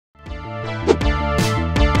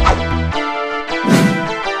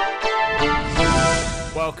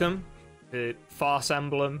Welcome to Fire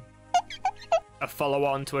Emblem, a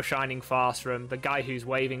follow-on to a Shining Farce from the Guy Who's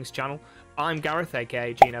Waving's channel. I'm Gareth,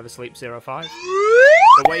 aka GNeverSleep05.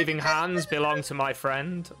 The waving hands belong to my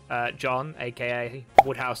friend, John, aka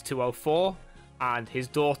Woodhouse204, and his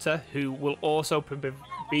daughter, who will also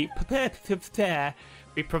be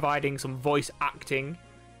providing some voice acting.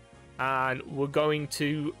 And we're going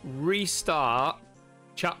to restart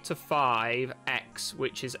Chapter 5X,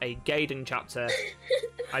 which is a Gaiden chapter.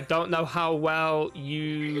 I don't know how well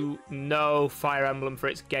you know Fire Emblem for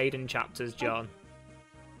its Gaiden chapters, John.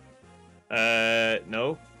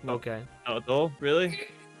 No. Okay. Not at all, really.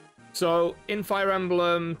 So, in Fire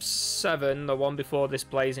Emblem 7, the one before this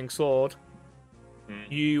Blazing Sword,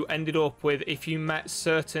 you ended up with, if you met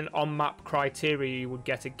certain on-map criteria, you would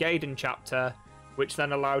get a Gaiden chapter, which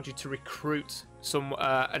then allowed you to recruit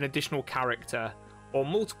an additional character, or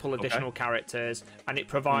multiple additional characters, and it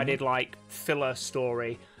provided, like, filler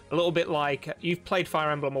story. A little bit like, you've played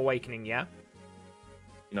Fire Emblem Awakening, yeah?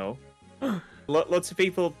 No. Lots of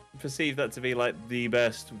people perceive that to be, like, the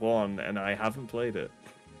best one, and I haven't played it.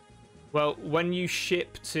 Well, when you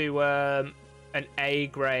ship to an A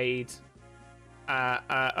grade,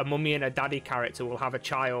 a mummy and a daddy character will have a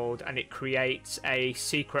child, and it creates a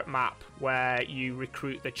secret map where you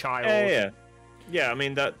recruit the child. Yeah. I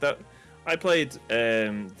mean that I played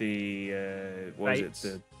what Fates.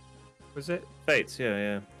 Was it Fates?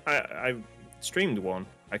 Yeah. I streamed one.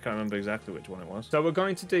 I can't remember exactly which one it was. So we're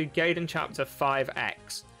going to do Gaiden Chapter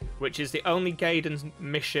 5X, which is the only Gaiden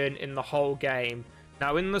mission in the whole game.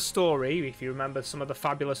 Now, in the story, if you remember some of the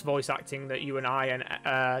fabulous voice acting that you and I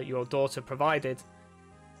and your daughter provided,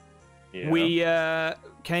 we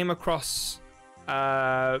came across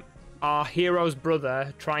our hero's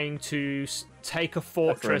brother trying to take a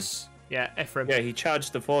fortress. Ephraim. Yeah, Ephraim. Yeah, he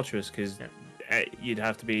charged the fortress because you'd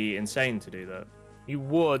have to be insane to do that. You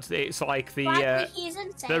would. It's like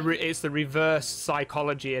it's the reverse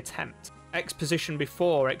psychology attempt. Exposition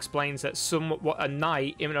before explains that a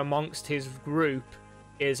knight in amongst his group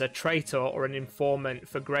is a traitor or an informant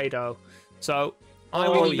for Grado. So I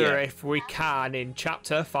wonder if we can, in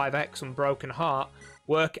Chapter 5X Unbroken Heart,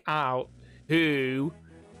 work out who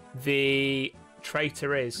the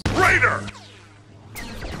traitor is. Traitor!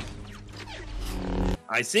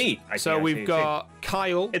 I see. So we've got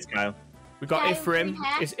Kyle. It's Kyle. We've got Ephraim.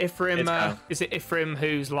 Is Ephraim? Is it Ephraim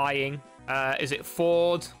who's lying? Is it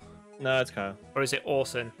Ford? No, it's Kyle. Or is it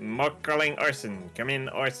Orson? Calling Orson. Come in,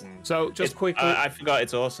 Orson. So just quickly, I forgot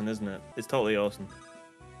it's Orson, isn't it? It's totally Orson.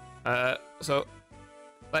 So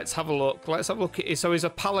let's have a look. So he's a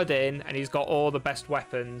paladin and he's got all the best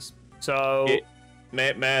weapons. So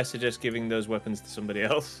may I suggest giving those weapons to somebody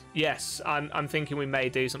else? Yes, I'm thinking we may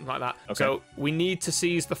do something like that. Okay. So we need to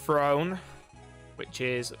seize the throne, which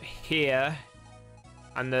is here.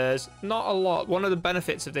 And there's not a lot. One of the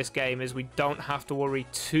benefits of this game is we don't have to worry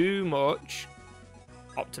too much,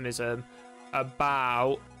 optimism,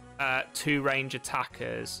 about two range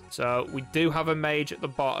attackers. So we do have a mage at the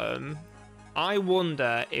bottom. I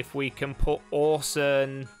wonder if we can put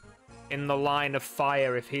Orson in the line of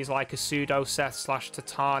fire, if he's like a pseudo Seth /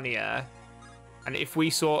 Titania, and if we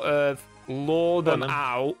sort of lure them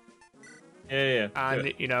out,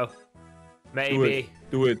 and you know, maybe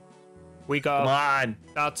do it. We go. Come on.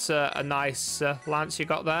 That's a nice lance you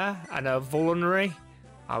got there, and a vulnerary.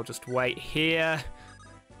 I'll just wait here.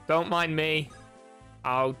 Don't mind me.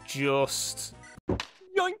 I'll just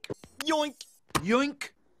Yoink! Yoink! Yoink!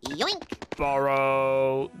 Yoink!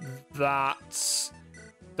 borrow that.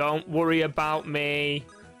 Don't worry about me.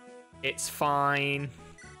 It's fine.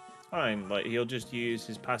 Fine. Like, he'll just use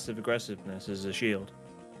his passive aggressiveness as a shield.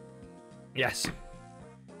 Yes.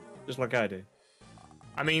 Just like I do.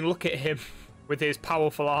 I mean, look at him with his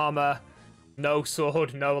powerful armor, no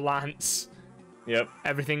sword, no lance. Yep.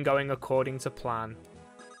 Everything going according to plan.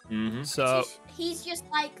 So he's just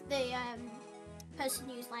like the person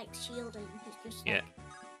who's like shielding. He's just like,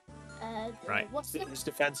 right. His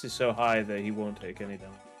defense is so high that he won't take any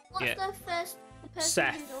damage. What's the person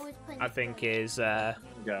Seth, who's always playing I think, is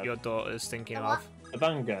your daughter's thinking of. The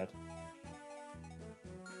Vanguard.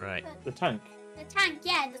 Right. The tank. The tank,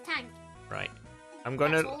 yeah, the tank. Right. I'm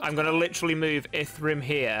gonna literally move Ephraim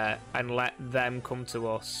here and let them come to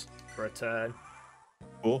us for a turn.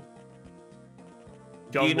 Cool.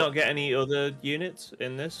 John, Do you not get any other units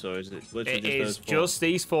in this, or is it literally it is just those 4? just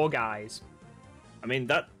these 4 guys. I mean,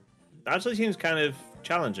 that actually seems kind of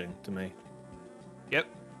challenging to me. Yep.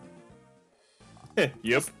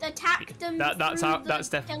 Yep. Attack them That's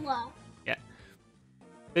definitely. Yeah.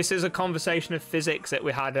 This is a conversation of physics that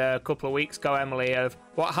we had a couple of weeks ago, Emily, of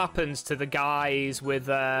what happens to the guys with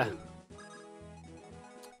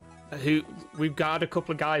we've got a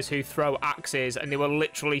couple of guys who throw axes, and they were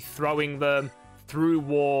literally throwing them through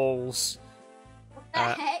walls. What the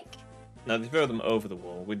heck? No, they throw them over the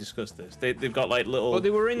wall. We discussed this. They've got like little. Well, they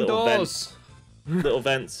were indoors. Little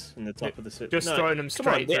vents in the top of the city. Just throwing them Come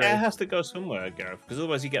on, straight the through. air has to go somewhere, Gareth, because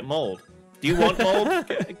otherwise you get mold. Do you want mold,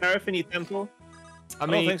 Gareth, in your temple? I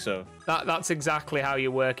mean, don't think so. That's exactly how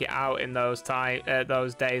you work it out in those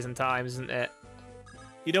days and times, isn't it?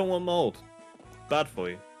 You don't want mold. Bad for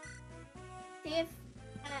you. They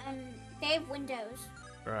have windows.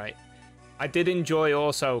 Right. I did enjoy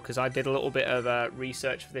also, because I did a little bit of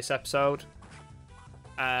research for this episode.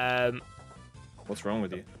 What's wrong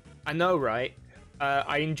with you? I know, right?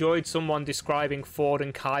 I enjoyed someone describing Ford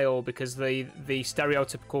and Kyle because the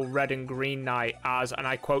stereotypical red and green knight as, and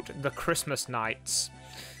I quote, the Christmas knights.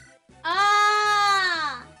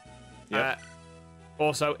 Ah! Yeah.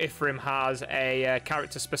 Also, Ephraim has a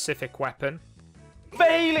character-specific weapon.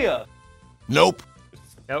 Failure! Nope.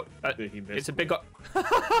 Nope. That he missed It's a big...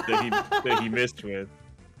 that he missed with.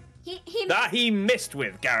 That he missed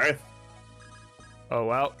with, Gareth. Oh,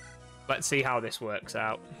 well. Let's see how this works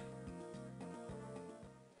out.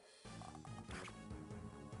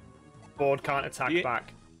 Ford can't attack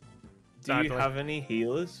back. Do you have any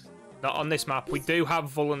healers? Not on this map. We do have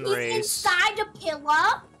vulneraries. He's inside a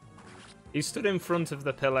pillar. He stood in front of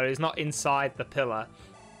the pillar. He's not inside the pillar.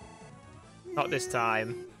 Not this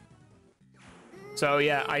time. So,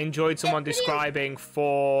 yeah, I enjoyed someone describing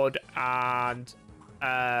Ford and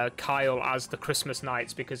Kyle as the Christmas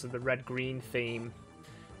Knights because of the red-green theme.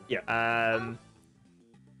 Yeah.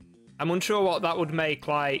 I'm unsure what that would make,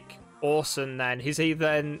 like, Orson then. Is he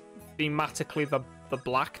then thematically the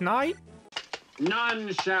Black Knight?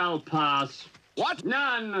 None shall pass. What?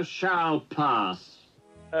 None shall pass.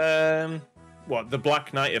 What? The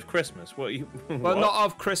Black Knight of Christmas? What? You? Well, what? not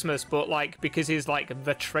of Christmas, but, like, because he's, like,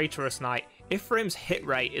 the traitorous knight. Ephraim's hit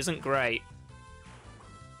rate isn't great.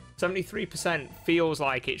 73% feels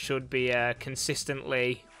like it should be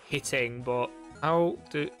consistently hitting, but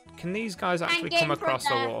can these guys actually come across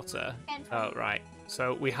the water? Oh, right.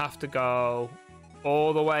 So we have to go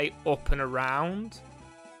all the way up and around.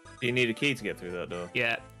 Do you need a key to get through that door?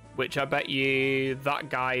 Yeah, which I bet you that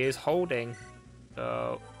guy is holding.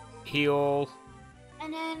 So heal.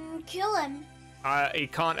 And then kill him. He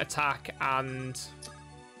can't attack and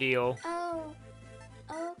heal. Oh,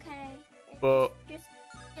 okay. But Just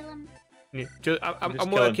kill him.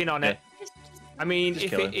 I'm working on it. Just I mean, Just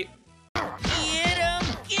if kill him.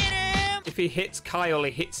 if he hits Kyle,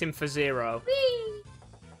 he hits him for 0. Whee!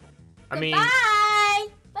 I mean, Bye.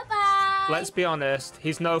 Bye. let's be honest.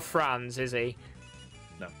 He's no Franz, is he?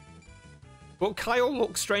 No. But Kyle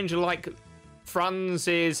looks strangely like Franz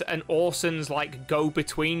is an Orson's like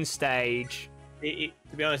go-between stage. To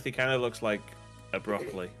be honest, he kind of looks like a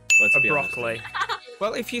broccoli. A broccoli.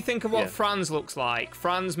 Well, if you think of what Yeah. Franz looks like,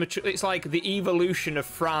 it's like the evolution of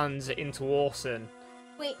Franz into Orson.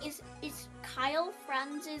 Wait, is Kyle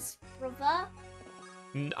Franz's brother?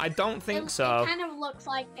 I don't think so. It kind of looks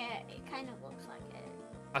like it. It kind of looks like it.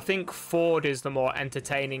 I think Ford is the more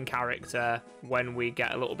entertaining character when we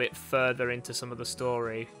get a little bit further into some of the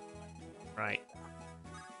story. Right.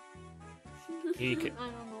 He could... I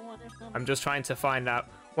don't know what it's called. I'm just trying to find out.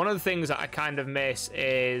 One of the things that I kind of miss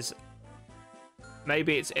is,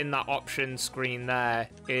 maybe it's in that option screen there,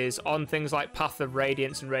 is on things like Path of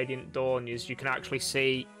Radiance and Radiant Dawn, is you can actually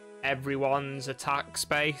see everyone's attack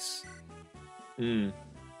space. Hmm.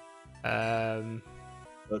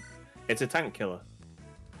 But it's a tank killer.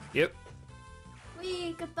 Yep.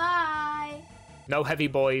 Goodbye. No heavy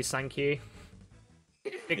boys, thank you.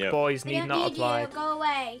 Big Yep. boys We need don't not need apply. you. Go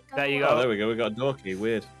away. Go There you away. go. Oh, there we go. We got a door key.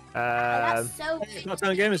 Weird. That's so weird. Not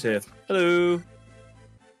Gamers here. Hello.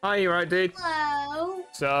 Hi, you right, dude? Hello.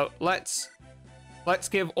 So let's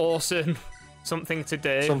give Orson something to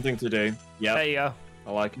do. Something to do. Yeah. There you go.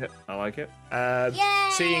 I like it. I like it. Yay!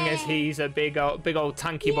 Seeing as he's a big old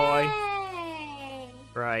tanky boy. Yay!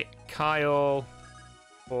 Right, Kyle,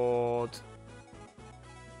 Ford.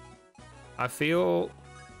 I feel.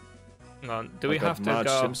 Hang on. Do we Oh God, have to Marge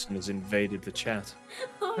go? Simpson has invaded the chat.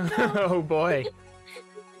 Oh no. Oh boy.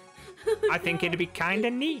 I think it'd be kind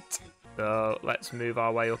of neat. So let's move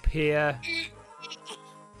our way up here.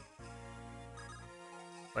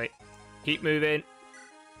 Wait, keep moving.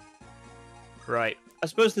 Right. I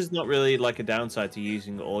suppose there's not really like a downside to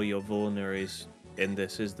using all your vulneraries in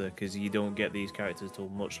this, is there? Because you don't get these characters till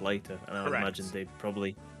much later, and I would Correct. imagine they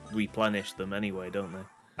probably replenish them anyway, don't they?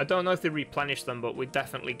 I don't know if they replenish them, but we're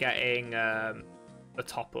definitely getting the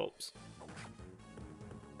top-ups.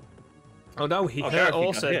 Oh no, he hurt Gareth, you got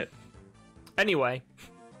Orson. hit. Anyway.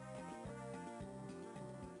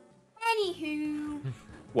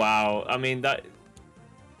 Wow. I mean that.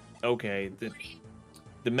 Okay.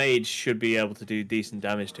 The mage should be able to do decent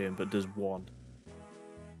damage to him, but does one.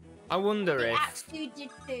 I wonder The if. axe dude did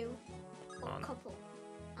 2. Or On. a couple.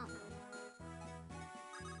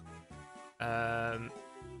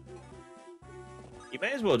 You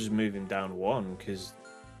may as well just move him down 1, because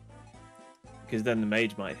then the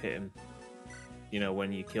mage might hit him. You know,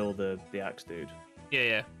 when you kill the axe dude.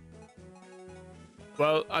 Yeah.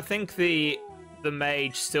 Well, I think the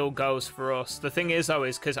mage still goes for us. The thing is, though,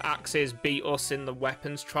 is because axes beat us in the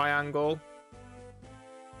weapons triangle.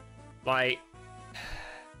 Like,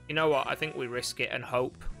 you know what? I think we risk it and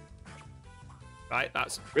hope. Right?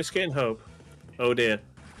 That's Risk it and hope. Oh dear.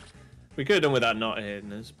 We could have done with that not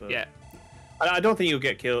hitting us, but yeah. I don't think you'll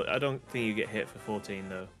get killed. I don't think you get hit for 14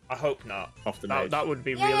 though. I hope not. Off the That, mage. that would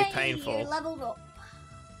be Yay, really you painful. leveled up.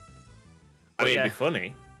 I mean, yeah. it'd be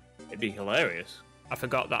funny. It'd be hilarious. I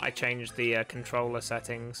forgot that I changed the controller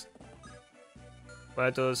settings.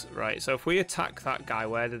 Where does... Right, so if we attack that guy,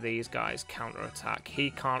 where do these guys counter-attack? He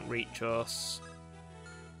can't reach us.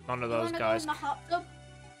 None of You those wanna guys. go in the hot tub?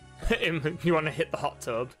 You want to hit the hot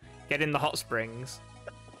tub? Get in the hot springs.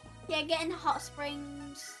 Yeah, get in the hot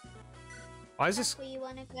springs. Why is That's this... where you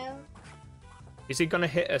want to go. Is he going to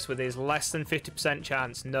hit us with his less than 50%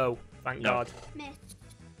 chance? No, thank No. God. Miss.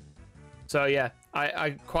 So yeah,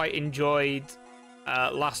 I quite enjoyed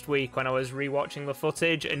last week when I was rewatching the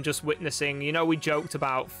footage and just witnessing, you know, we joked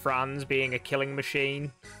about Franz being a killing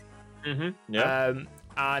machine. Yeah.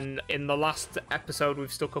 And in the last episode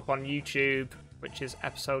we've stuck up on YouTube, which is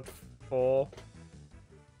episode 4,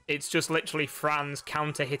 it's just literally Franz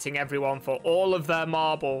counter-hitting everyone for all of their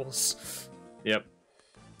marbles. Yep.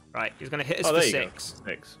 Right, he's going to hit us Oh, for there you 6. go.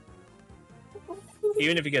 6.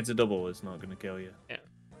 Even if he gets a double, it's not going to kill you. Yeah.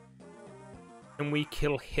 Can we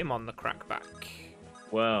kill him on the crackback?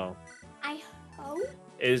 Well, I hope.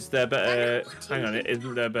 is there better? Why not? Hang on,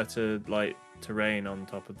 isn't there better like terrain on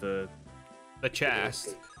top of the? The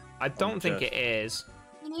chest? I don't think chest. it is.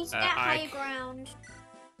 You need to get I- higher ground.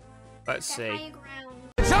 Let's Get see. higher ground.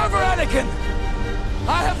 It's over, Anakin!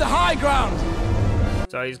 I have the high ground!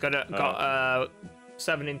 So he's got a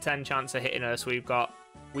 7 in 10 chance of hitting us.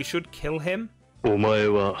 We should kill him. お前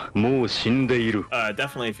はもう死んでいる。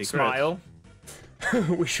 Definitely if he crits. Smile.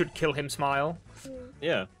 We should kill him. Smile.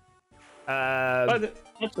 Yeah.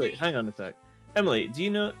 Actually, hang on a sec. Emily, do you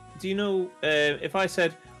know if I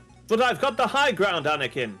said, "But I've got the high ground,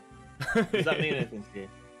 Anakin"? Does that mean anything to you?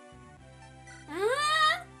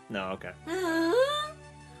 Ah, No. Okay. ah.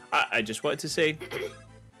 I just wanted to see.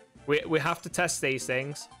 we have to test these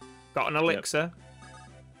things. Got an elixir.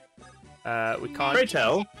 We can't. Pray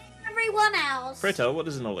tell, Everyone else. what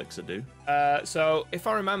does an elixir do? So if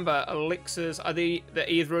I remember, elixirs are they're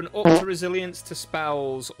either an up to resilience to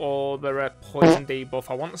spells or they're a poison debuff.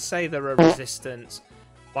 I want to say they're a resistance.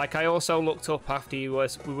 Like I also looked up after we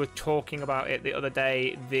were talking about it the other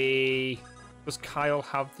day. Does Kyle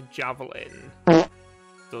have the javelin?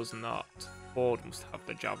 Does not. Ford must have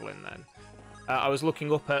the javelin then. I was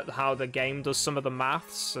looking up at how the game does some of the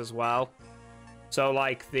maths as well. So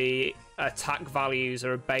like the attack values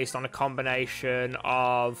are based on a combination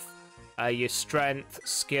of your strength,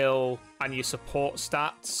 skill, and your support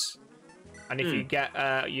stats. And if you get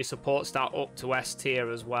your support stat up to S tier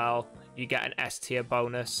as well, you get an S tier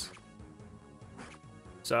bonus.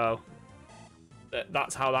 So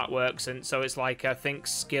that's how that works. And so it's like, I think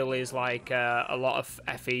skill is like a lot of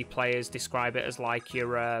FE players describe it as like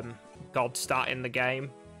your god stat in the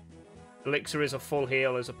game. Elixir is a full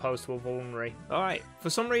heal as opposed to a vulnerary. Alright,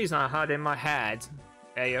 for some reason I had in my head,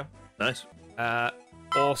 there you Nice.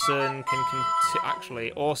 Orson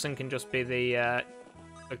Orson can just be the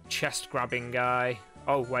chest grabbing guy.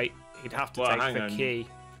 Oh wait, he'd have to Well, take hang the on. key.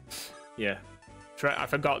 Yeah. I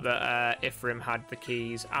forgot that Ephraim had the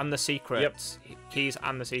keys and the secrets. Keys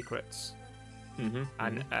and the secrets.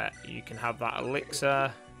 And you can have that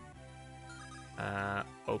elixir.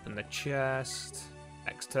 Open the chest.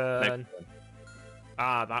 Next turn.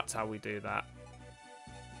 Ah, that's how we do that.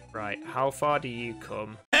 Right, how far do you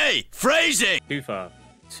come? Hey, phrasing! Too far.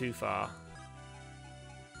 Too far.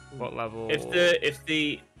 What level? If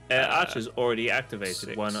the archer's already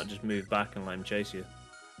activated, why 6. not just move back and let him chase you?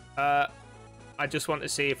 I just want to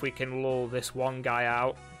see if we can lure this one guy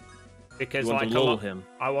out. Because You want like to lull him.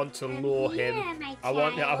 I want to lure him. Yeah, my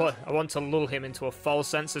I want to lull him into a false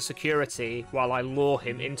sense of security while I lure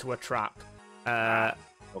him into a trap. Okay.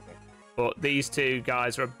 But these two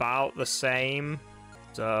guys are about the same.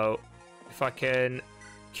 So if I can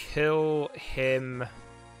kill him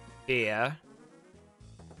here.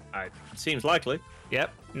 Seems likely.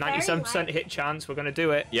 Yep, 97% hit chance. We're going to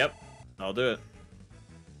do it. Yep. I'll do it.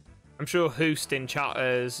 I'm sure Hoost in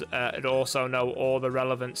chatters would also know all the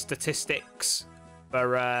relevant statistics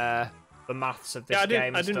for the maths of this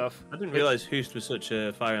game and stuff. I didn't realize Hoost was such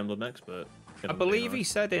a Fire Emblem expert. I believe he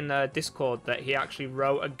said in Discord that he actually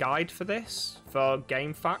wrote a guide for this for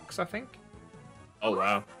Game Facts, I think. Oh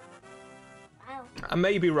wow. Wow. I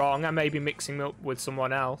may be wrong. I may be mixing up with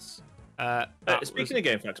someone else. Speaking of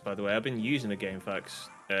Game Facts, by the way, I've been using a Game Facts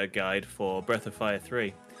guide for Breath of Fire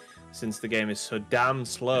 3 since the game is so damn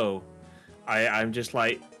slow. I'm just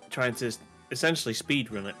like trying to essentially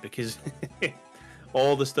speedrun it because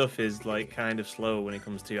all the stuff is like kind of slow when it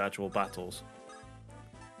comes to actual battles.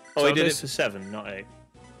 Oh, So he did this- it for 7, not 8.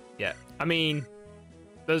 Yeah, I mean,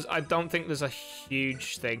 I don't think there's a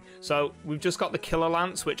huge thing. So we've just got the Killer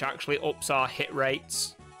Lance, which actually ups our hit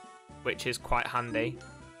rates, which is quite handy.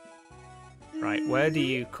 Right, where do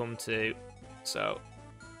you come to? So,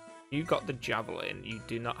 you got the Javelin. You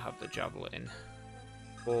do not have the Javelin.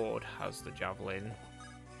 Ford has the Javelin.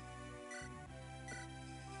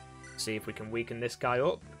 See if we can weaken this guy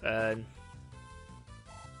up.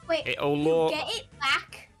 Wait, It'll you lure... get it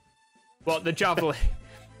back? What, the Javelin?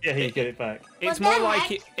 Yeah, you get it back. It's What more the like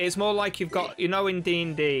heck? it's more like you've got, you know, in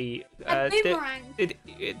D&D. A boomerang.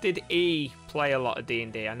 Did E play a lot of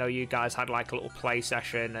D&D? I know you guys had like a little play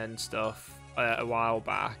session and stuff a while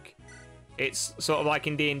back. It's sort of like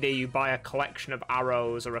in D&D, you buy a collection of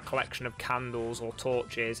arrows or a collection of candles or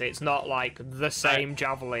torches. It's not like the same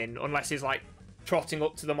javelin unless he's like trotting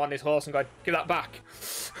up to them on his horse and going, "Give that back."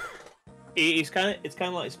 It's kind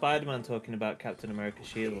of like Spider-Man talking about Captain America's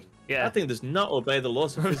shield. Yeah. That thing does not obey the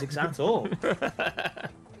laws of physics at all.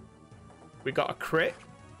 We got a crit.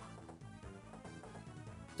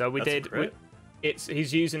 So we That's a did. crit?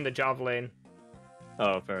 He's using the javelin.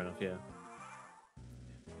 Oh, fair enough. Yeah.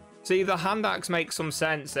 See, the hand axe makes some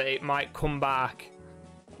sense that it might come back.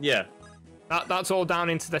 Yeah. That's all down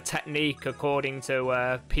into the technique, according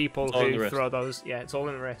to people It's all in the who wrist. throw those. Yeah, it's all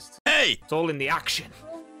in the wrist. Hey! It's all in the action.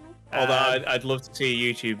 Although Um, I'd love to see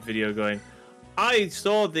a YouTube video going, I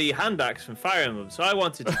saw the hand axe from Fire Emblem, so I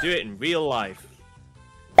wanted to do it in real life.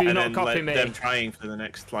 Do and not then copy let me. them trying for the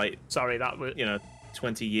next, like, Sorry, that was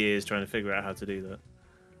 20 years trying to figure out how to do that.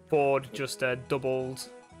 Ford just doubled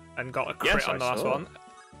and got a crit Yes, on the I last saw. one.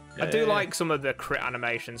 I do like some of the crit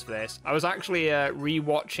animations for this. I was actually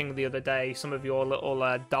re-watching the other day some of your little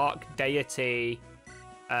Dark Deity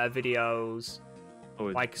videos. Oh,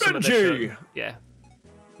 Like some of the Benji! yeah,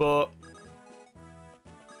 but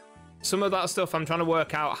some of that stuff I'm trying to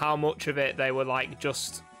work out how much of it they were like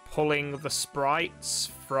just pulling the sprites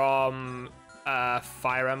from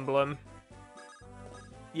Fire Emblem,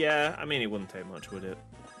 Yeah, I mean, it wouldn't take much, would it?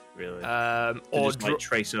 Really? or just, like,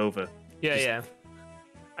 trace over. yeah, just- yeah.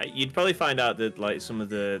 You'd probably find out that, like, some of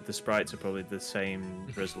the sprites are probably the same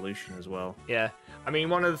resolution as well. Yeah, I mean,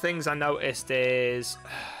 one of the things I noticed is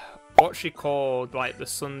what's she called, like the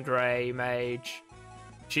Sundray mage.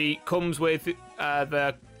 She comes with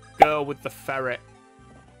the girl with the ferret.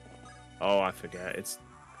 Oh, I forget. It's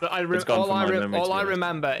But It's gone from my memory, to all be I honest.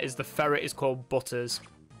 remember is the ferret is called Butters.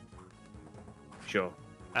 sure.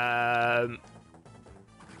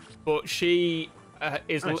 But she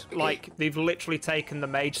is Nice. like they've literally taken the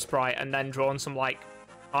mage sprite and then drawn some like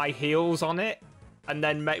high heels on it, and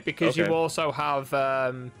then because you Okay. also have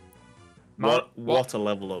What a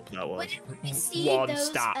level up that was. When I see One those,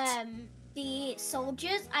 stat. the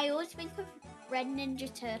soldiers, I always think of Red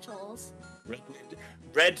Ninja Turtles.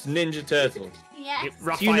 Red Ninja Turtle. Yeah,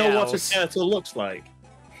 Do you know what a Raphael's. turtle looks like?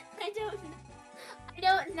 I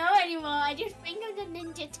don't know anymore. I just think of the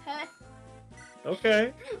Ninja Turtle.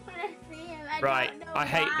 Okay. When I see him, I Right, don't know I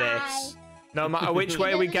hate why. this. No matter which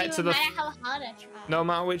way we get to the Matter how hard I try. no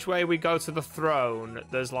matter which way we go to the throne,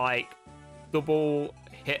 there's like double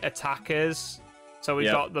hit attackers. So we've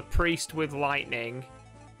Yep. got the priest with lightning,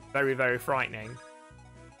 very very frightening.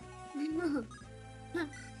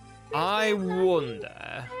 I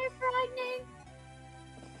wonder Very frightening.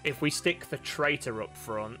 if we stick the traitor up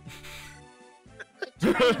front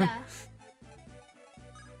Traitor.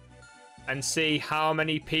 and see how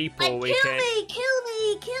many people Like, we kill can me, kill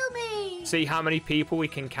me, kill me. see how many people we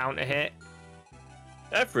can counter hit.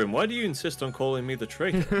 Ephraim, why do you insist on calling me the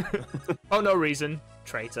traitor? Oh, no reason,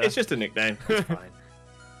 traitor. It's just a nickname. It's fine.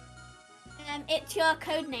 It's your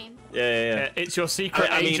code name. Yeah. It's your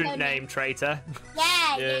secret I mean- agent name, traitor.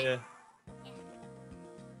 Yeah.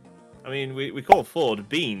 I mean, we call Ford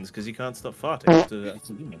Beans because he can't stop farting. That's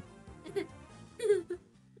a human.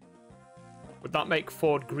 Would that make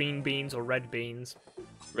Ford green beans or red beans?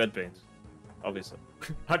 Red beans, obviously.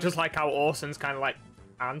 I just like how Orson's kind of like,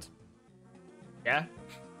 and? Yeah?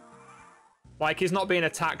 Like, he's not being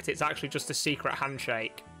attacked, it's actually just a secret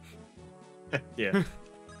handshake. Yeah.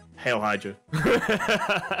 Hail Hydra.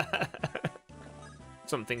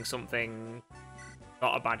 something.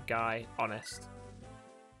 Not a bad guy, honest.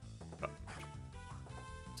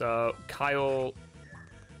 So Kyle.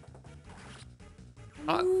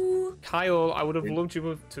 Kyle, I would have loved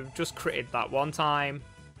you to have just critted that one time.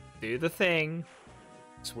 Do the thing.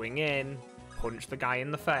 Swing in. Punch the guy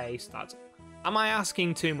in the face. That's. Am I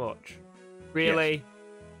asking too much? Really?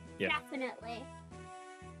 Yeah. Definitely.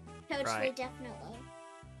 Totally, Right. definitely.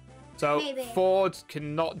 So Maybe. Ford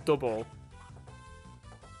cannot double.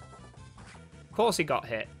 Of course he got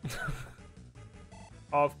hit.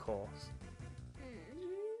 Of course.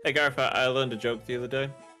 Hey Gareth, I learned a joke the other day.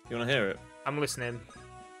 You want to hear it? I'm listening.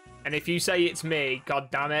 And if you say it's me, god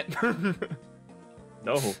damn it.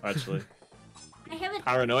 No, actually. I haven't.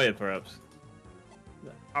 Paranoia, perhaps.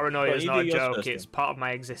 Paranoia Well, is you not do a yours joke, first, it's then. part of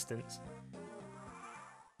my existence.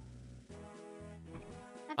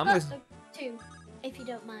 I've I'm got listening. two, if you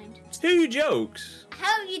don't mind. 2 jokes.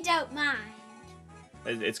 How you don't mind?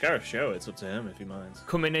 It's Gareth's show. It's up to him if he minds.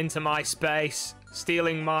 Coming into my space,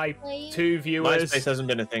 stealing my Please? 2 viewers, MySpace hasn't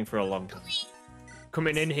been a thing for a long time.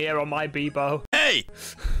 coming in here on my Bebo. Hey!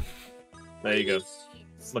 There you go.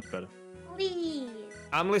 Please. Much better. Please.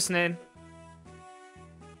 I'm listening.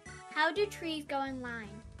 How do trees go in line?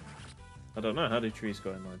 I don't know. How do trees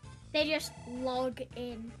go in line? They just log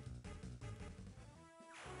in.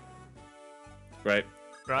 Right.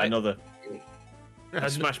 Right? Another. I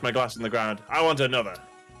smashed my glass on the ground. I want another.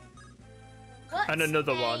 What's And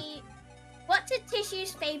another one. What's a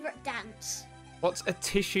tissue's favorite dance? What's a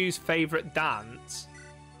tissue's favourite dance?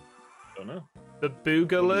 Don't know. The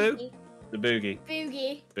Boogaloo? The boogie.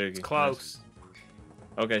 Boogie. Boogie. It's close.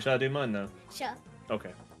 Nice. Okay, shall I do mine now? Sure.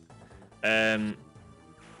 Okay.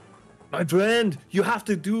 My friend, you have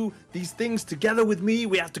to do these things together with me.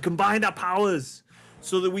 We have to combine our powers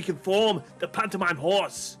so that we can form the pantomime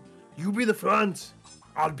horse. You be the front.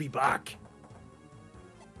 I'll be back.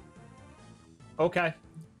 Okay.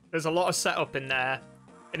 There's a lot of setup in there.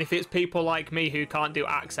 And if it's people like me who can't do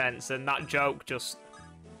accents, then that joke just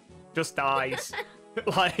dies.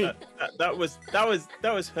 Like That was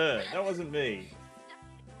her. That wasn't me.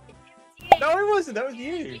 No, it wasn't. That was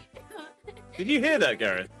you. Did you hear that,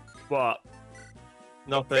 Gareth? what?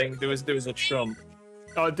 Nothing. There was a trump.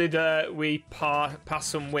 Oh, did we pass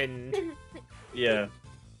some wind? Yeah.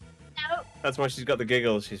 No. That's why she's got the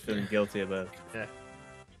giggles. She's feeling guilty about. Yeah.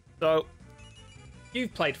 So,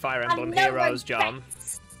 you've played Fire Emblem no Heroes, John.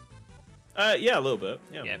 regrets. Yeah, a little bit.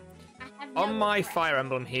 Yeah. Yeah. I have no On my regrets. Fire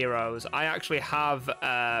Emblem Heroes, I actually have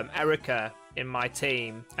Erica in my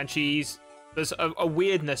team, and there's a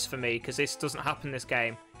weirdness for me because this doesn't happen in this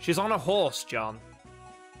game. She's on a horse, John.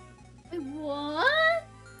 Wait, what?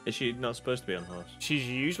 Is she not supposed to be on horse? She's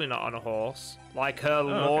usually not on a horse. Like her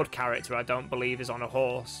Lord character, I don't believe is on a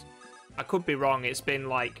horse. I could be wrong. It's been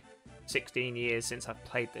like 16 years since I've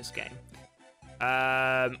played this game.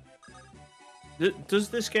 Does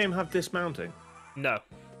this game have dismounting? No.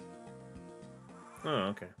 Oh,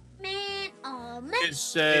 okay. Man, oh man.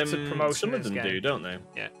 It's a promotion Some in of this them game. do, don't they?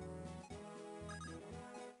 Yeah.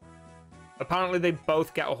 Apparently they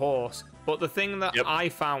both get a horse, but the thing that Yep. I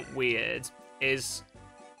found weird is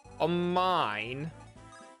on mine,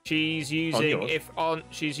 she's using yours?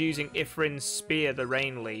 she's using Ephraim's spear, the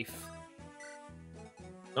rain leaf.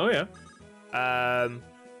 Oh yeah.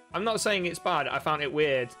 I'm not saying it's bad. I found it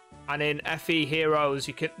weird. And in FE Heroes,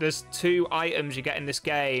 there's 2 items you get in this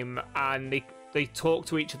game, and they talk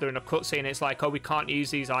to each other in a cutscene. It's like, oh, we can't use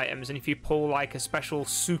these items, and if you pull like a special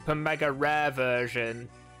super mega rare version,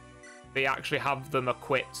 they actually have them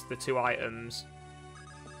equipped, the 2 items.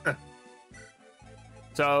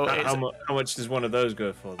 So How much does one of those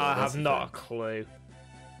go for? Though? I That's have the not a clue.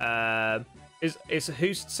 Is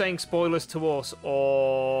who's saying spoilers to us,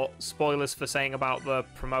 or spoilers for saying about the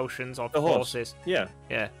promotions of The horse. horses? thing. Yeah.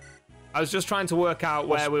 Yeah. I was just trying to work out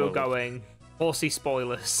Horse where we were spoilers. going. Horsey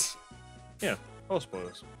spoilers. Yeah. Horse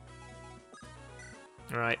spoilers.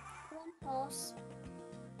 Right. One horse.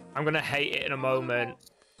 I'm gonna hate it in a moment.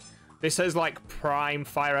 This has like prime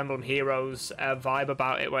Fire Emblem Heroes vibe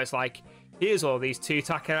about it, where it's like, here's all these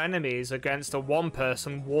 2-attacker enemies against a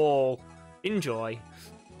 1-person wall. Enjoy.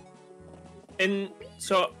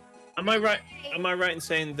 So, am I right? Am I right in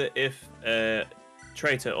saying that if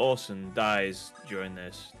traitor Orson dies during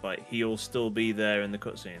this, like he'll still be there in the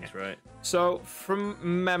cutscenes, right? So, from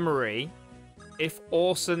memory, if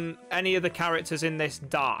Orson, any of the characters in this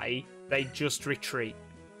die, they just retreat.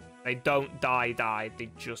 They don't die, they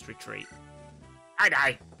just retreat. I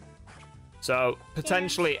die. So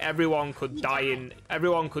potentially everyone could die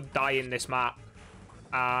in this map,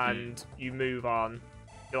 and you move on.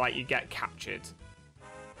 like you get captured.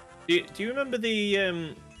 Do you remember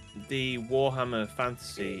the Warhammer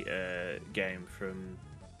Fantasy game from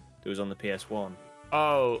that was on the PS1?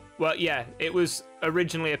 Oh, well, yeah, it was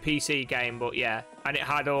originally a PC game, but yeah, and it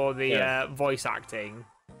had all the voice acting.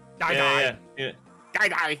 Die.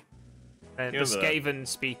 And the Skaven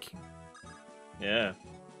speaking. Yeah.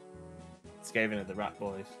 Skaven are the rat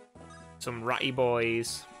boys. Some ratty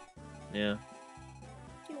boys. Yeah.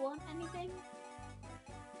 Do you want anything?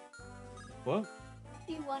 What?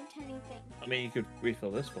 Do you want anything? I mean, you could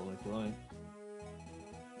refill this full if you like.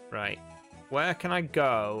 Right. Where can I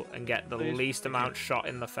go and get the Please, least thank amount you. shot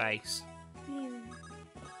in the face?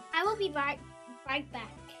 I will be right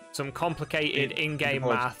back. Some complicated in-game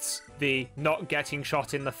What? maths, the not getting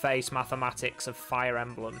shot in the face mathematics of Fire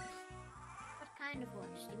Emblem. What kind of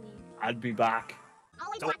watch do you mean? I'd be back.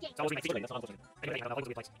 I'll be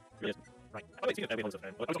back.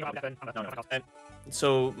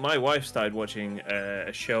 So my wife started watching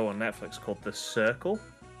a show on Netflix called The Circle.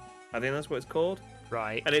 I think that's what it's called.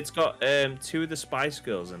 Right. And it's got 2 of the Spice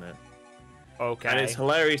Girls in it. Okay. And it's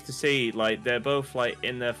hilarious to see, like, they're both, like,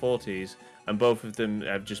 in their 40s, and both of them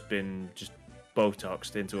have just been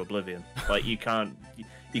Botoxed into oblivion. Like, you can't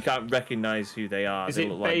recognize who they are. They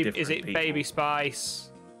look like different is it people. Baby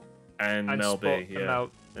Spice? And Mel B, and yeah.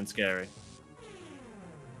 And Scary.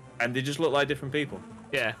 And they just look like different people.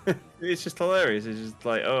 Yeah. It's just hilarious. It's just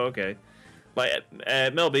like, oh, okay. Like,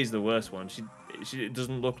 Mel B's the worst one. She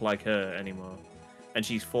doesn't look like her anymore. And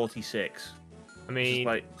she's 46. I mean... Just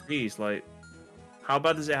like, geez, like, how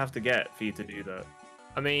bad does it have to get for you to do that?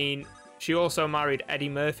 I mean, she also married Eddie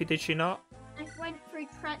Murphy, did she not? I went through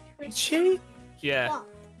treacherous. Did she? Yeah. What?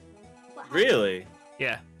 What happened? Really?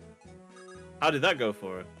 Yeah. How did that go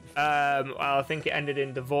for her? Well, I think it ended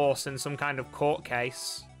in divorce and some kind of court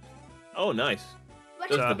case. Oh, nice. What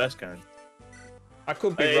Those are So- the best kind. I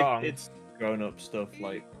could be wrong. It's grown-up stuff,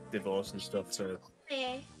 like divorce and stuff, so...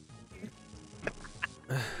 happened?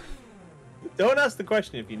 Don't ask the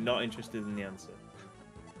question if you're not interested in the answer.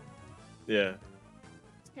 Yeah.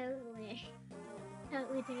 Totally.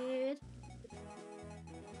 Totally, dude.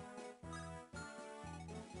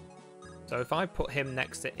 So if I put him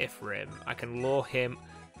next to Ephraim, I can lure him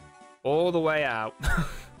all the way out.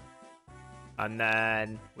 And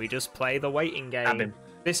then we just play the waiting Stab game. him.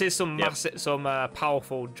 This is some Yep.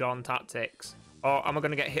 powerful John tactics. Oh, am I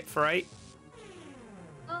going to get hit for 8?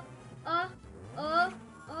 Oh.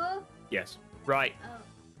 Yes. Right.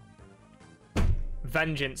 Oh.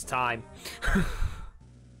 Vengeance time.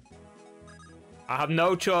 I have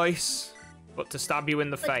no choice but to stab you in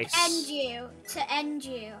the But face. to end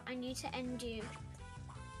you. I need to end you.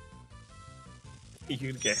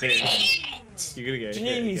 You're gonna get hit. You're gonna get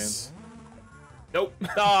hit again. Jeez. Nope.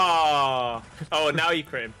 Oh! Oh, now you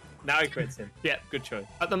crit him. Now he crits him. Yeah. Good choice.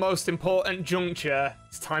 At the most important juncture,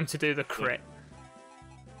 it's time to do the crit.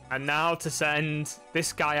 And now to send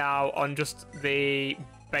this guy out on just the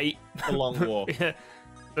bait. A long walk.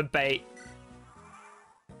 The bait.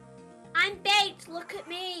 I'm bait. Look at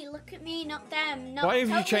me, not them. Not, Why have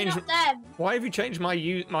you totally changed- Not them. Why have you changed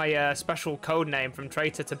my special code name from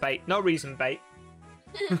traitor to bait? No reason, bait.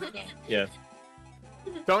 Yeah.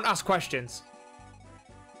 Don't ask questions.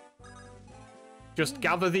 Just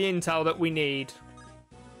gather the intel that we need.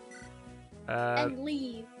 And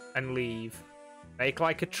leave. And leave. Make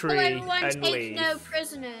like a Kill tree everyone, and take leave. no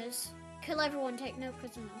prisoners. Kill everyone, take no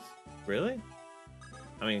prisoners. Really?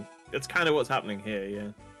 I mean, that's kind of what's happening here,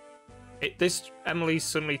 yeah. This Emily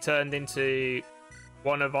suddenly turned into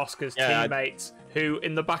one of Oscar's Yeah, teammates, who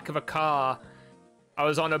in the back of a car, I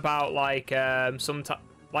was on about like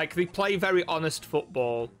like they play very honest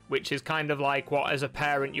football, which is kind of like what as a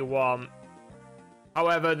parent you want.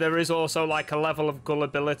 However, there is also like a level of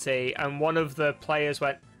gullibility, and one of the players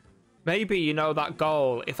went, maybe, you know, that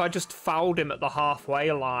goal, if I just fouled him at the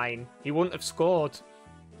halfway line, he wouldn't have scored.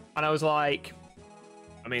 And I was like...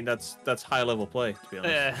 I mean, that's high level play, to be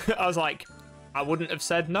honest. I was like, I wouldn't have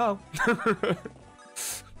said no.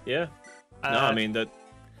 Yeah. No, I mean that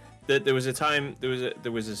there was a time,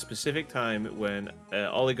 there was a specific time when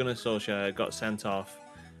Ole Gunnar Solskjaer got sent off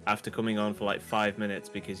after coming on for like 5 minutes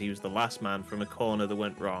because he was the last man from a corner that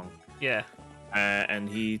went wrong. Yeah. And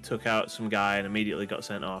he took out some guy and immediately got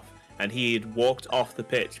sent off. And he had walked off the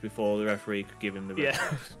pitch before the referee could give him the red Yeah.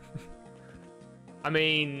 card. I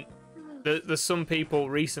mean, there's some people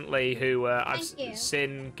recently who I've Thank you.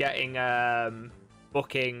 seen getting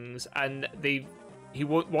bookings, and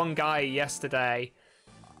one guy yesterday,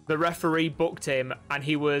 the referee booked him, and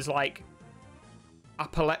he was like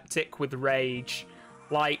epileptic with rage.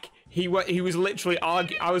 Like he was literally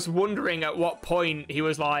arguing. I was wondering at what point he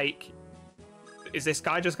was like, Is this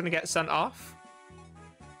guy just going to get sent off?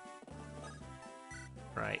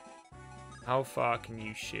 Right. How far can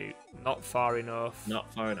you shoot? Not far enough.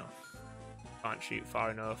 Not far enough. Can't shoot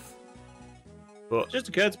far enough. But It just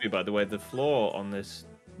occurred to me, by the way, the floor on this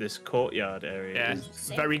courtyard area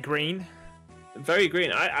is very green. very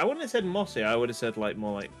green. I wouldn't have said mossy. I would have said like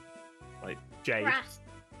more like Jade. Grass.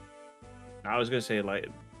 I was gonna say like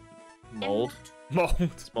mold. Mold.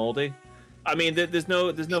 It's moldy. I mean, there's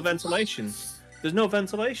no ventilation. There's no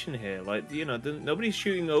ventilation here. Like, you know, nobody's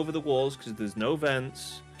shooting over the walls because there's no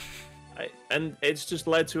vents. And it's just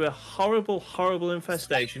led to a horrible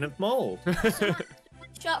infestation of mold. Someone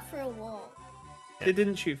shot through a wall. They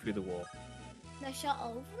didn't shoot through the wall. They shot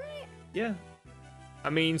over it. Yeah. I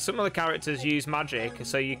mean, some of the characters use magic,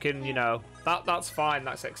 so you can, you know, that's fine,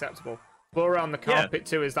 that's acceptable. But around the carpet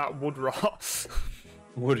too is that wood rot.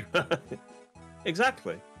 Wood.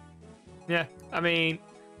 Exactly. Yeah, I mean,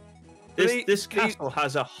 This castle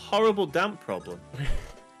has a horrible damp problem,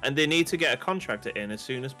 and they need to get a contractor in as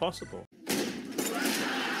soon as possible.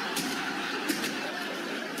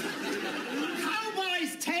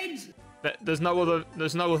 Cowboys, Ted! there's no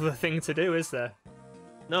other thing to do, is there?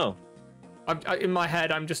 No. In my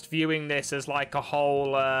head, I'm just viewing this as like a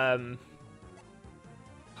whole,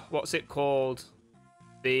 what's it called?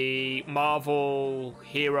 The Marvel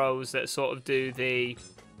heroes that sort of do the...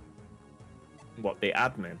 What, the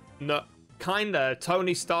admin? No, kinda.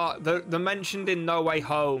 Tony Stark. They're mentioned in No Way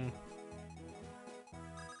Home.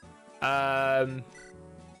 Damage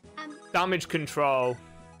control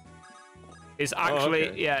is actually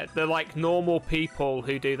okay. they're like normal people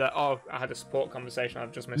who do that. Oh, I had a support conversation.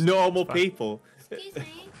 I've just missed. Normal people. Excuse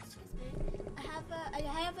me. I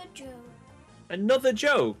have a joke. Another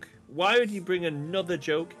joke? Why would you bring another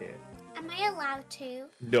joke here? Am I allowed to?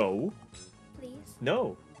 No. Please.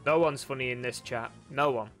 No. No one's funny in this chat.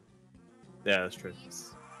 No one. Yeah, that's true.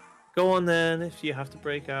 Please. Go on then, if you have to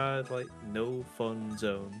break out, like, no fun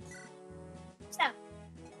zone. So,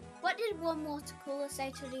 what did one water cooler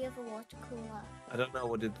say to the other water cooler? I don't know,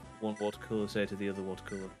 what did one water cooler say to the other water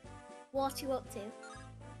cooler? What you up to?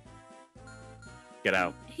 Get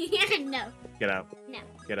out. No. Get out. No.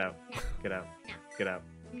 Get out. No. Get out. No. Get out.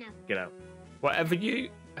 No. Get out. Whatever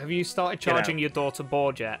have you started charging your daughter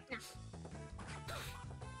board yet? No.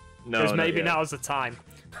 No, Because not maybe yet. now's the time.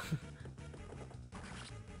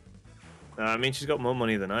 No, I mean, she's got more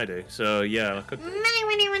money than I do, so yeah. I could...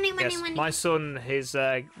 Yes, my son is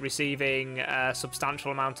receiving a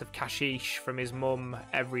substantial amount of cashish from his mum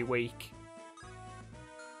every week.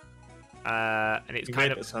 And it's You kind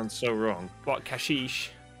made of... it sound so wrong. What,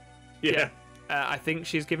 cashish? Yeah. I think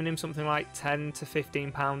she's giving him something like £10 to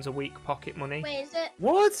 £15 a week pocket money. Wait, is it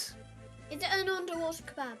What? is it an underwater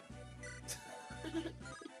kebab?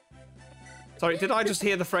 Sorry, did I just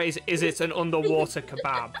hear the phrase, is it an underwater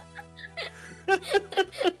kebab?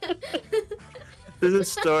 There's a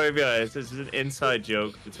story behind it. This is an inside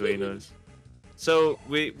joke between us. So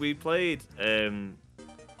we played I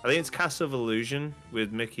think it's Castle of Illusion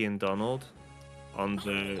with Mickey and Donald on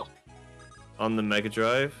the Mega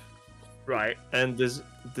Drive. Right. And there's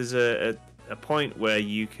a point where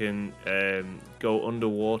you can go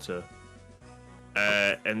underwater.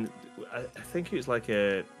 And I think it was like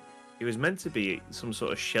it was meant to be some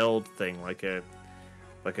sort of shelled thing, like a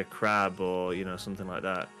crab or, you know, something like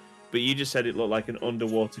that. But you just said it looked like an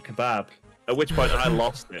underwater kebab. At which point I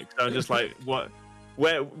lost it. 'Cause I was just like, what?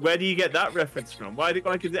 Where do you get that reference from? Why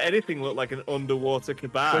did anything look like an underwater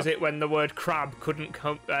kebab? Was it when the word crab couldn't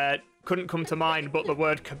come to mind, but the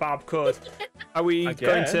word kebab could? Are we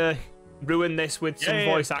going to ruin this with some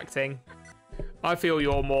voice acting? I feel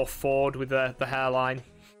you're more Ford with the hairline.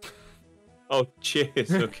 Oh,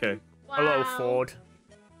 cheers. Okay. Wow. Hello, Ford.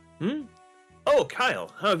 Oh,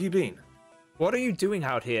 Kyle, how have you been? What are you doing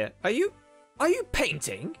out here? Are you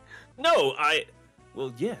painting? No,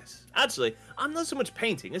 well, yes. Actually, I'm not so much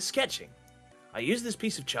painting as sketching. I use this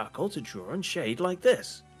piece of charcoal to draw and shade like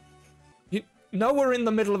this. You know we're in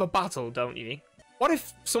the middle of a battle, don't you? What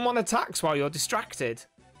if someone attacks while you're distracted?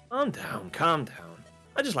 Calm down, calm down.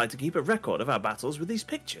 I just like to keep a record of our battles with these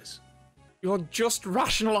pictures. You're just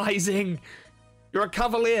rationalizing. You're a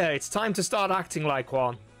cavalier. It's time to start acting like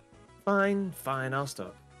one. Fine, I'll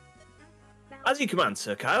stop. As you command,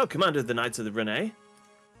 Sir Kyle, commander of the Knights of the Renee.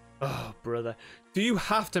 Oh, brother. Do you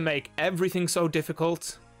have to make everything so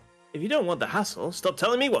difficult? If you don't want the hassle, stop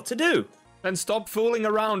telling me what to do. Then stop fooling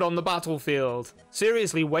around on the battlefield.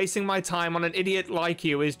 Seriously, wasting my time on an idiot like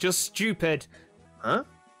you is just stupid. Huh?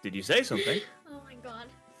 Did you say something? Oh my god.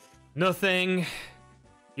 Nothing.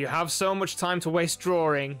 You have so much time to waste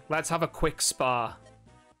drawing. Let's have a quick spar.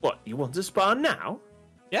 What, you want to spar now?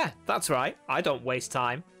 Yeah, that's right. I don't waste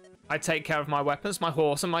time. I take care of my weapons, my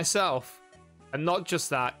horse, and myself. And not just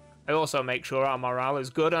that, I also make sure our morale is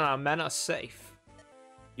good and our men are safe.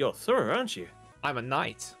 You're thorough, aren't you? I'm a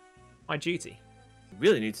knight. My duty. You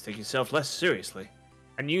really need to take yourself less seriously.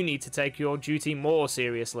 And you need to take your duty more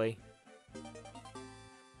seriously.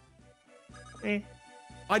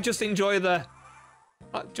 I just enjoy the...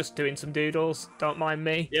 just doing some doodles, don't mind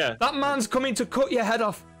me. Yeah. That man's coming to cut your head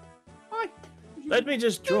off. Let me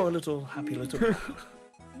just draw a little happy little...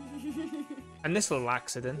 And this little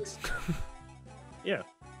accident. Yeah.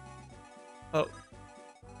 Oh.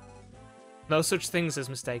 No such things as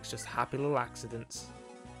mistakes, just happy little accidents.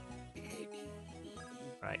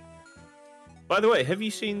 Right. By the way, have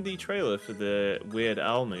you seen the trailer for the Weird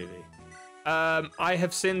Al movie? I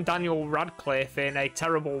have seen Daniel Radcliffe in a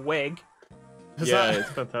terrible wig. Yeah, it's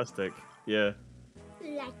fantastic. Yeah.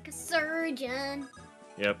 Like a surgeon.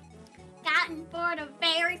 Yep. Gotten for the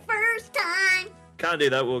very first time. Can't do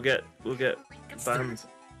that. We'll get banned.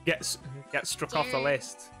 Get struck off the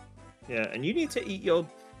list. Yeah, and you need to eat your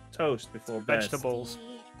toast before bed. Vegetables.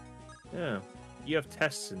 Yeah. You have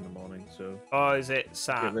tests in the morning, so Oh, is it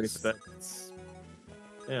get ready for SATs? bed.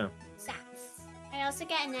 Yeah. Sats. I also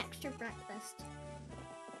get an extra breakfast.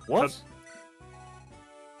 What?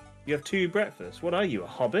 You have 2 breakfasts. What are you, a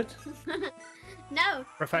hobbit? No.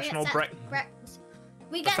 Professional we get breakfast.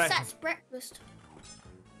 We get Sats breakfast.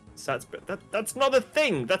 That's not a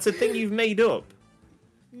thing. That's a thing you've made up.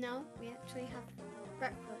 No, we actually have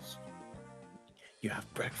breakfast. You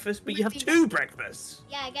have breakfast, but you have 2 breakfasts.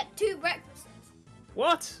 Yeah, I get 2 breakfasts.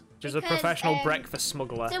 What? She's a Because, professional breakfast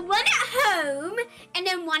smuggler. So one at home and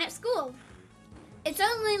then one at school. It's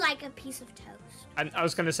only like a piece of toast. And I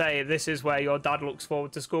was going to say, this is where your dad looks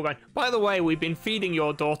forward to school going, by the way, we've been feeding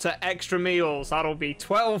your daughter extra meals. That'll be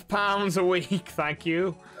 £12 a week, thank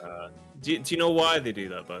you. Do you know why they do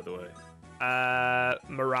that, by the way?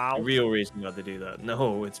 Morale. The real reason why they do that?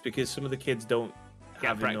 No, it's because some of the kids don't Get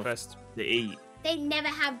have breakfast. enough to eat. They never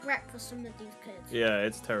have breakfast, some of these kids. Yeah,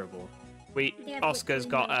 it's terrible. Yeah, but Oscar's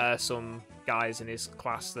we got know. some guys in his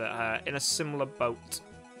class that are in a similar boat.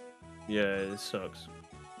 Yeah, it sucks.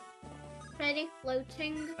 Ready?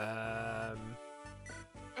 Floating Um,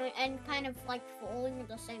 and kind of like falling at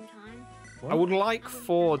the same time. I would like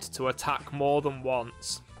Ford to attack more than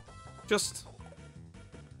once. Just...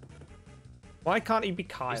 Why can't he be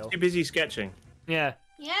He's Kyle? too busy sketching. Yeah,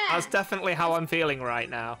 Yeah. that's definitely how I'm feeling right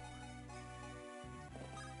now.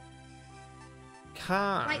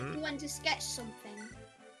 Like you Can want to sketch something.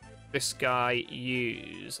 this guy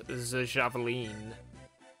use the javelin?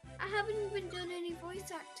 I haven't even done any voice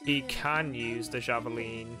acting. He yet. can use the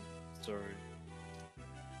javelin. Sorry.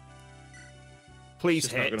 Please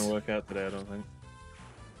It's hit. not going to work out today, I don't think.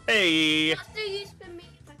 Hey! What's the use for me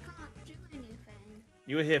if I can't do anything?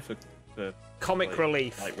 You were here for Comic like-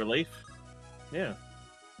 relief. like relief? Yeah.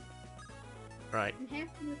 Right. I'm here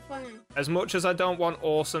for the fun. As much as I don't want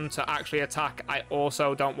Awesome to actually attack, I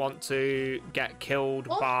also don't want to get killed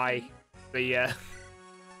by the...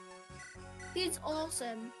 He's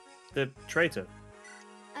awesome. The traitor.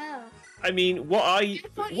 Oh. I mean, what are you... I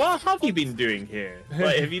thought you What said have you awesome. been doing here?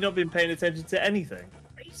 Like, have you not been paying attention to anything?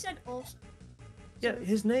 But you said awesome. Yeah,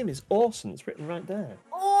 his name is Orson. It's written right there.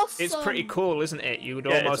 Awesome. It's pretty cool, isn't it? You would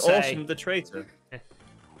Yeah, almost it's say... Orson the traitor.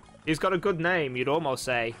 He's got a good name. You'd almost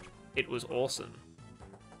say it was awesome.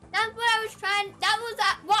 That's what I was trying. That was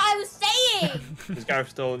what I was saying. Has Gareth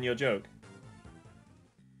stolen your joke?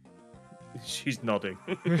 She's nodding.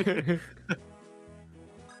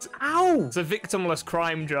 Ow! It's a victimless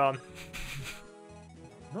crime, John.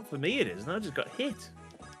 Not for me, it isn't. I just got hit.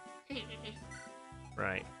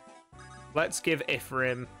 Right. Let's give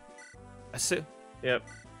Ephraim a Yep.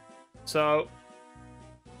 So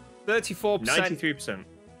 34% 93%.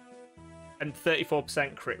 and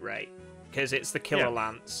 34% crit rate because it's the killer Yeah.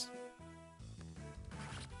 lance.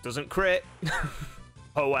 Doesn't crit.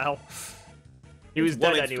 Oh well. He was It's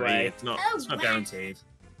 1 dead in 3. anyway. It's not Oh, it's not wow. guaranteed.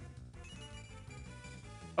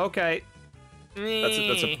 Okay.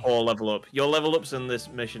 That's a poor level up. Your level ups in this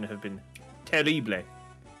mission have been terrible.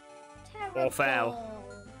 Terrible. Or fail.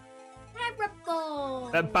 Terrible.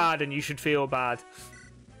 They're bad and you should feel bad.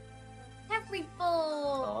 Terrible.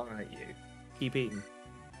 Alright, you. Keep eating.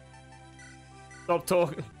 Stop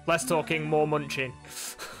talking. Less talking, more munching.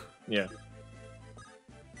 Yeah.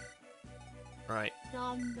 Right.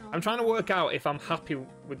 Nom, nom. I'm trying to work out if I'm happy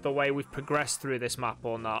with the way we've progressed through this map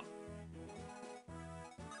or not.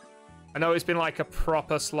 I know it's been like a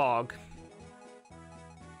proper slog.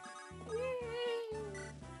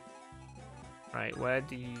 Right, where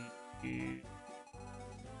do you...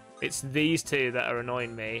 It's these two that are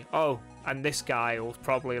annoying me. Oh, and this guy will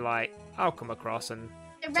probably like, I'll come across and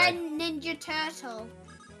The say, red Ninja Turtle.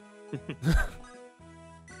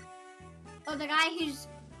 Or the guy who's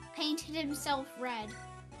painted himself red.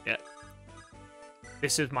 yeah.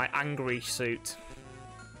 This is my angry suit.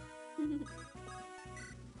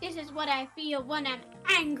 This is what I feel when I'm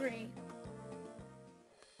angry.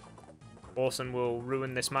 Orson will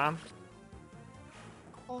ruin this man.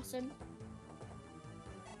 Awesome.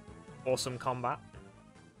 Awesome combat.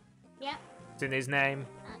 Yep. It's in his name.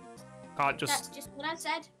 Can't That's just. just what I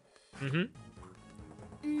said.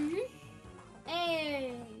 Mm-hmm.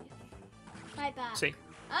 Hey. Right back. See.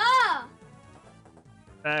 Ah!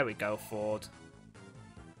 There we go, Ford.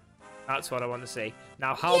 That's what I want to see.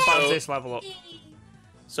 Now, how bad's this level up?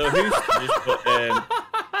 So who's just put,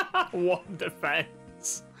 One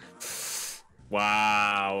defense.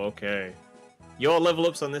 wow, okay. Your level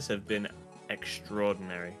ups on this have been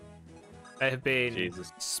extraordinary. They have been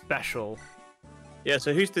Jesus. special. Yeah,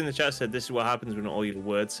 so Houston in the chat said this is what happens when all your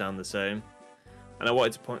words sound the same. And I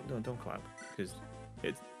wanted to point... No, don't clap, because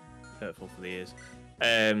it's hurtful for the ears.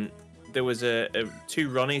 There was a two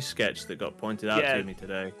Ronnie sketch that got pointed out to me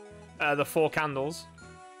today. The 4 candles.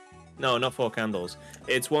 No, not 4 candles.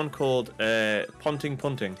 It's one called Ponting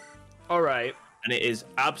Punting. All right. And it is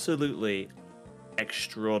absolutely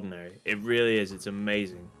extraordinary. It really is. It's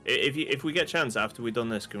amazing. If we get a chance after we've done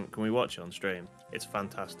this, can we watch it on stream? It's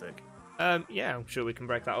fantastic. Yeah, I'm sure we can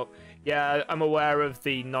break that up. Yeah, I'm aware of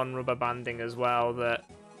the non-rubber banding as well, that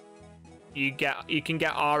you can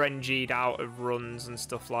get RNG'd out of runs and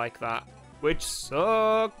stuff like that, which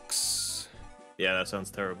sucks. Yeah, that sounds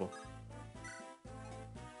terrible.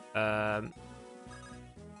 Yeah,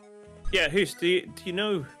 Hoos, do you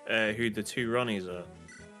know who the two Ronnies are?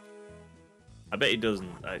 I bet he doesn't.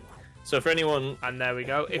 So for anyone and there we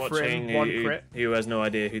go, watching Ephraim, 1 crit. who has no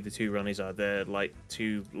idea who the two Ronnies are, they're like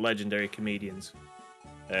 2 legendary comedians.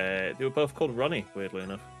 They were both called Ronnie, weirdly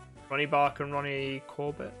enough. Ronnie Barker and Ronnie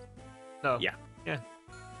Corbett? No. Yeah. Yeah.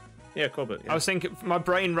 Yeah, Corbett. Yeah. I was thinking, my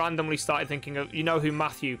brain randomly started thinking of, you know who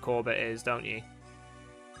Matthew Corbett is, don't you?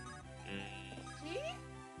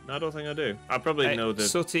 No, I don't think I do. I probably know the...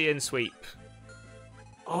 Sooty and Sweep.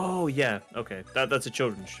 Oh, yeah. Okay. That's a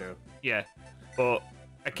children's show. Yeah. But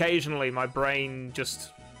occasionally my brain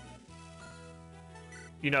just,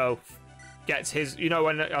 gets his... You know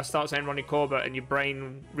when I start saying Ronnie Corbett and your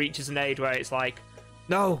brain reaches an age where it's like,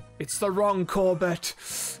 no, it's the wrong Corbett.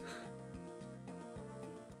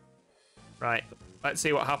 Right. Let's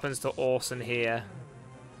see what happens to Orson here.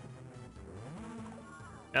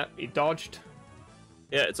 Yep, he dodged.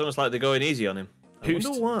 Yeah, it's almost like they're going easy on him. I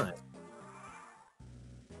wonder why.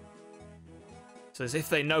 It's as if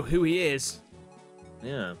they know who he is.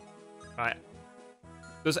 Yeah. Right.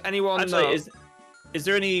 Does anyone Actually, know... is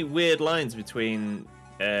there any weird lines between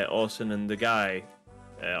Orson and the guy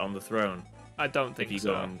on the throne? I don't think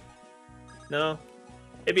so. No?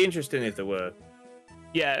 It'd be interesting if there were.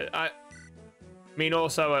 Yeah, I mean,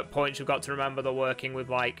 also at points you've got to remember they're working with,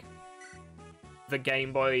 like, the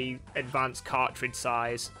Game Boy Advance cartridge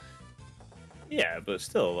size. Yeah, but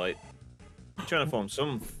still, like, you're trying to form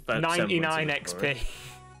some 99 XP.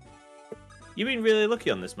 You've been really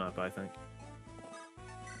lucky on this map, I think.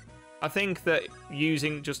 I think that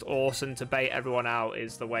using just Orson to bait everyone out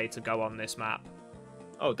is the way to go on this map.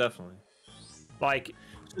 Oh, definitely. Like,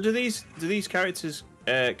 so do these characters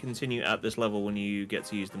continue at this level when you get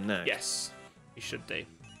to use them next? yes, you should do.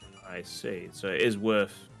 I see. So it is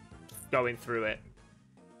worth going through it.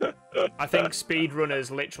 I think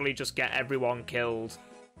speedrunners literally just get everyone killed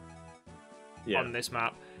on this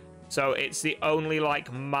map. So it's the only,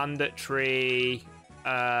 like, mandatory...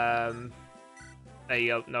 there you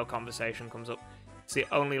go, no conversation comes up. It's the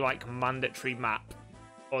only, like, mandatory map.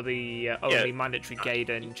 Or the only mandatory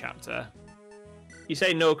Gaiden chapter. You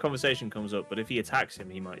say no conversation comes up, but if he attacks him,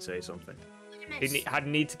 he might say something. I'd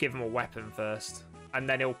need to give him a weapon first. And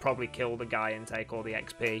then he'll probably kill the guy and take all the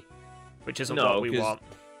XP. Which isn't what we want.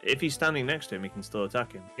 If he's standing next to him, he can still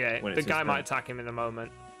attack him. Yeah, the guy might attack him in a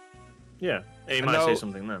moment. Yeah, he might say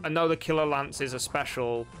something then. I know the Killer Lance is a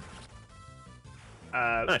special.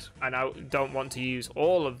 Nice. And I don't want to use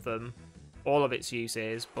all of them, all of its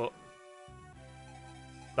uses, but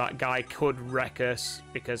that guy could wreck us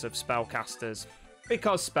because of spellcasters.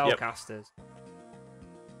 Because spellcasters. Yep.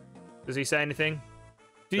 Does he say anything?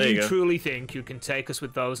 Do you truly think you can take us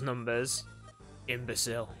with those numbers?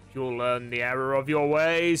 Imbecile. You'll learn the error of your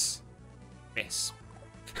ways. Miss.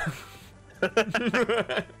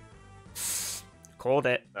 Called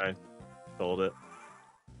it. I called it.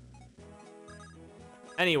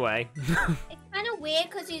 Anyway. It's kind of weird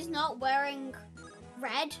because he's not wearing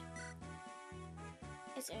red.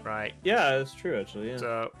 Is it? Right. Yeah, that's true, actually. Yeah.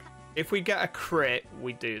 So, if we get a crit,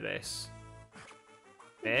 we do this.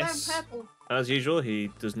 Wearing This. purple. As usual,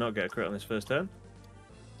 he does not get a crit on his first turn.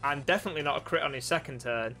 And definitely not a crit on his second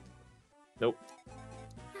turn. Nope.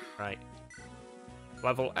 Right.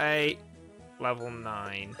 Level 8. Level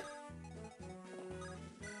 9.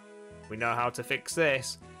 We know how to fix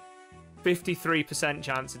this. 53%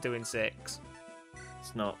 chance of doing 6.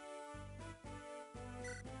 It's not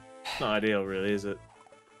ideal, really, is it?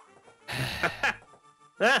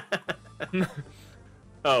 Oh,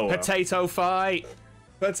 well. Potato fight.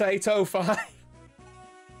 Potato fight.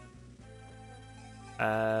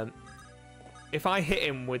 If I hit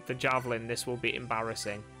him with the javelin, this will be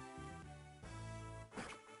embarrassing.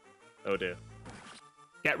 Oh dear.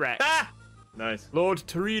 Get wrecked. Ah! Nice. Lord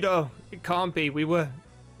Torito. It can't be. We were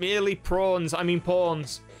merely pawns.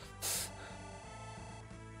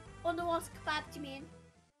 Underwater kebab, do you mean?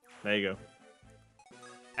 There you go.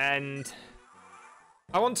 And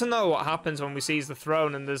I want to know what happens when we seize the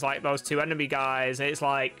throne and there's like those 2 enemy guys. And it's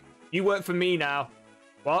like, you work for me now.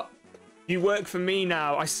 What? You work for me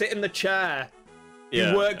now. I sit in the chair.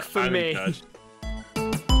 Yeah, you work for I'm in me. charge.